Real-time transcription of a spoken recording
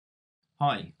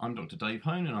Hi, I'm Dr. Dave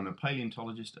Hone and I'm a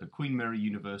paleontologist at Queen Mary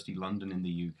University London in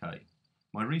the UK.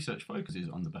 My research focuses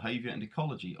on the behaviour and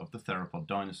ecology of the theropod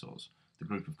dinosaurs, the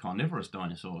group of carnivorous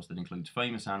dinosaurs that includes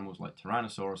famous animals like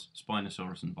Tyrannosaurus,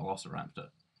 Spinosaurus and Velociraptor.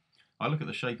 I look at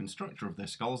the shape and structure of their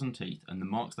skulls and teeth and the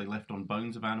marks they left on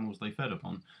bones of animals they fed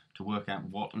upon to work out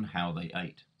what and how they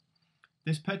ate.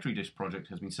 This PetriDish project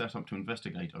has been set up to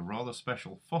investigate a rather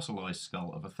special fossilised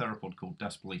skull of a theropod called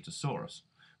Daspletosaurus,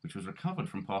 which was recovered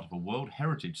from part of a World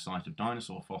Heritage Site of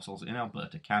dinosaur fossils in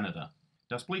Alberta, Canada.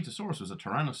 Daspletosaurus was a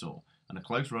tyrannosaur and a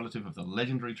close relative of the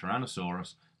legendary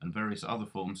Tyrannosaurus and various other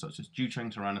forms such as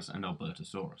Rooijen and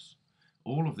Albertosaurus.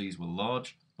 All of these were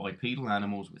large, bipedal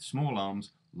animals with small arms,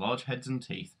 large heads and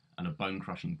teeth, and a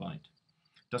bone-crushing bite.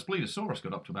 Daspletosaurus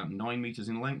got up to about 9 metres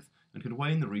in length and could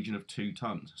weigh in the region of 2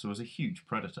 tons, so was a huge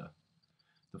predator.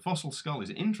 The fossil skull is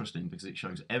interesting because it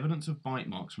shows evidence of bite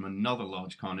marks from another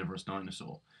large carnivorous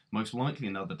dinosaur, most likely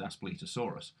another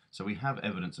Daspletosaurus, so we have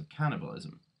evidence of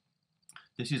cannibalism.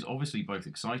 This is obviously both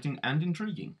exciting and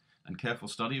intriguing, and careful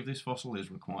study of this fossil is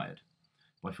required.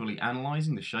 By fully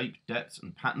analysing the shape, depths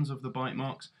and patterns of the bite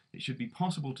marks, it should be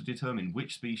possible to determine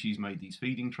which species made these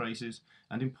feeding traces,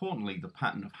 and importantly the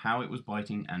pattern of how it was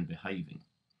biting and behaving.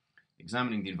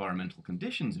 Examining the environmental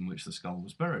conditions in which the skull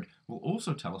was buried will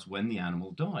also tell us when the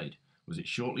animal died. Was it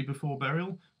shortly before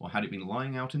burial, or had it been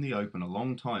lying out in the open a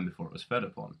long time before it was fed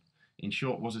upon? In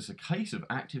short, was this a case of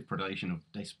active predation of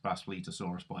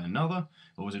Daspletosaurus by another,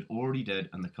 or was it already dead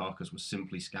and the carcass was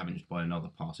simply scavenged by another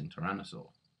passing tyrannosaur?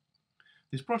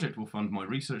 This project will fund my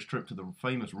research trip to the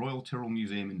famous Royal Tyrrell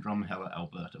Museum in Drumheller,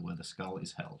 Alberta, where the skull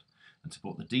is held, and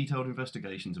support the detailed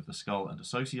investigations of the skull and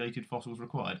associated fossils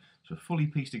required to fully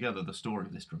piece together the story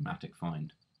of this dramatic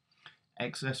find.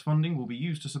 Excess funding will be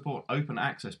used to support open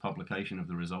access publication of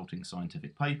the resulting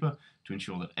scientific paper to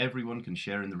ensure that everyone can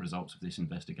share in the results of this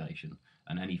investigation,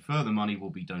 and any further money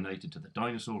will be donated to the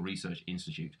Dinosaur Research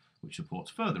Institute, which supports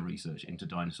further research into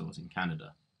dinosaurs in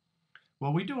Canada.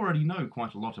 While we do already know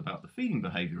quite a lot about the feeding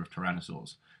behaviour of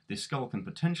tyrannosaurs, this skull can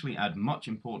potentially add much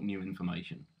important new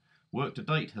information. Work to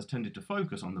date has tended to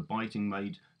focus on the biting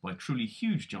made by truly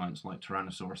huge giants like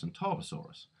Tyrannosaurus and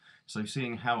Tarbosaurus, so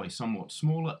seeing how a somewhat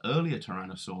smaller, earlier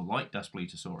tyrannosaur like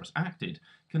Daspletosaurus acted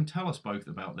can tell us both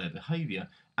about their behaviour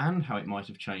and how it might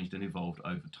have changed and evolved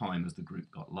over time as the group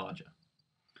got larger.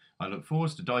 I look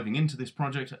forward to diving into this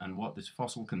project and what this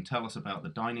fossil can tell us about the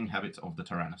dining habits of the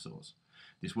tyrannosaurs.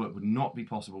 This work would not be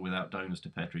possible without donors to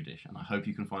PetriDish, and I hope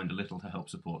you can find a little to help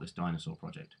support this dinosaur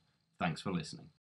project. Thanks for listening.